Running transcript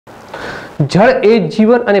જળ એ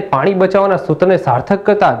જીવન અને પાણી બચાવવાના સૂત્રને સાર્થક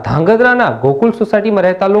કરતા ધાંગધ્રાના ગોકુલ સોસાયટીમાં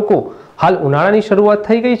રહેતા લોકો હાલ ઉનાળાની શરૂઆત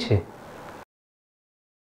થઈ ગઈ છે।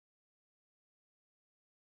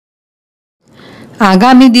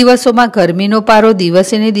 આગામી દિવસોમાં ગરમીનો પારો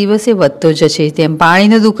દિવસે ને દિવસે વધતો જશે, તેમ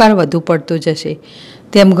પાણીનો દુકાળ વધુ પડતો જશે।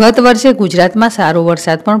 તેમ ગત વર્ષે ગુજરાતમાં સારો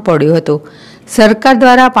વરસાદ પણ પડ્યો હતો। સરકાર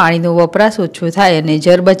દ્વારા પાણીનો વપરાશ ઓછો થાય અને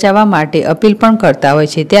જળ બચાવવા માટે અપીલ પણ કરતા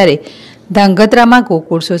હોય છે। ત્યારે ધાંગધ્રામાં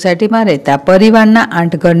ગોકુળ સોસાયટીમાં રહેતા પરિવારના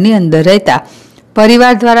 8 ઘરની અંદર રહેતા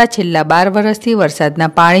પરિવાર દ્વારા છેલ્લા 12 વર્ષથી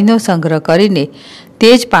વરસાદના પાણીનો સંગ્રહ કરીને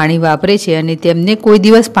તે જ પાણી વાપરે છે અને તેમને કોઈ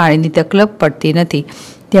દિવસ પાણીની તકલીફ પડતી નથી।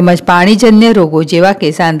 તેમજ પાણીજન્ય રોગો જેવા કે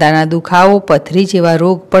સાંધાના દુખાવો, પથરી જેવા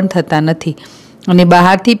રોગ પણ થતા નથી અને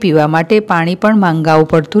બહારથી પીવા માટે પાણી પણ માંગાવવું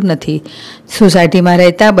પડતું નથી। સોસાયટીમાં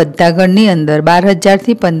રહેતા બધા ઘરની અંદર 12,000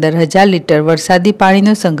 થી 15,000 લીટર વરસાદી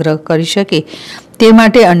પાણીનો સંગ્રહ કરી શકે તે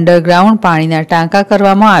માટે અંડરગ્રાઉન્ડ પાણીના ટાંકા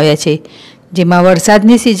કરવામાં આવ્યા છે, જેમાં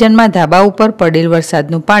વરસાદની સિઝનમાં ધાબા ઉપર પડેલ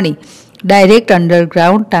વરસાદનું પાણી ડાયરેક્ટ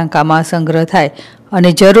અંડરગ્રાઉન્ડ ટાંકામાં સંગ્રહ થાય અને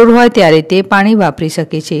જરૂર હોય ત્યારે તે પાણી વાપરી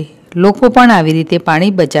શકે છે। લોકો પણ આવી રીતે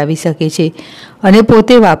પાણી બચાવી શકે છે અને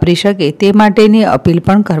પોતે વાપરી શકે તે માટેની અપીલ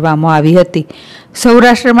પણ કરવામાં આવી હતી।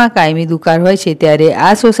 સૌરાષ્ટ્રમાં કાયમી દુકાળ હોય છે ત્યારે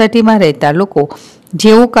આ સોસાયટીમાં રહેતા લોકો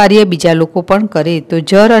જેવું કાર્ય બીજા લોકો પણ કરે તો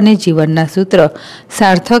જળ અને જીવનના સૂત્ર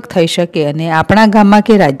સાર્થક થઈ શકે અને આપણા ગામમાં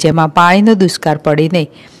કે રાજ્યમાં પાણીનો દુષ્કાળ પડે નહીં।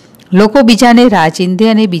 લોકો બીજાને રાહ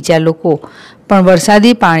ચીંધે અને બીજા લોકો પણ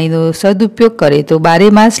વરસાદી પાણીનો સદુપયોગ કરે તો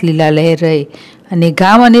 12 માસ લીલા લહેર રહે અને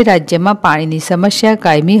ગામ અને રાજ્યમાં પાણીની સમસ્યા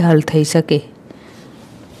કાયમી હલ થઈ શકે।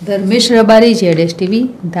 ધર્મેશ રબારી, ZSTV,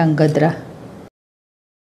 ધાંગધ્રા।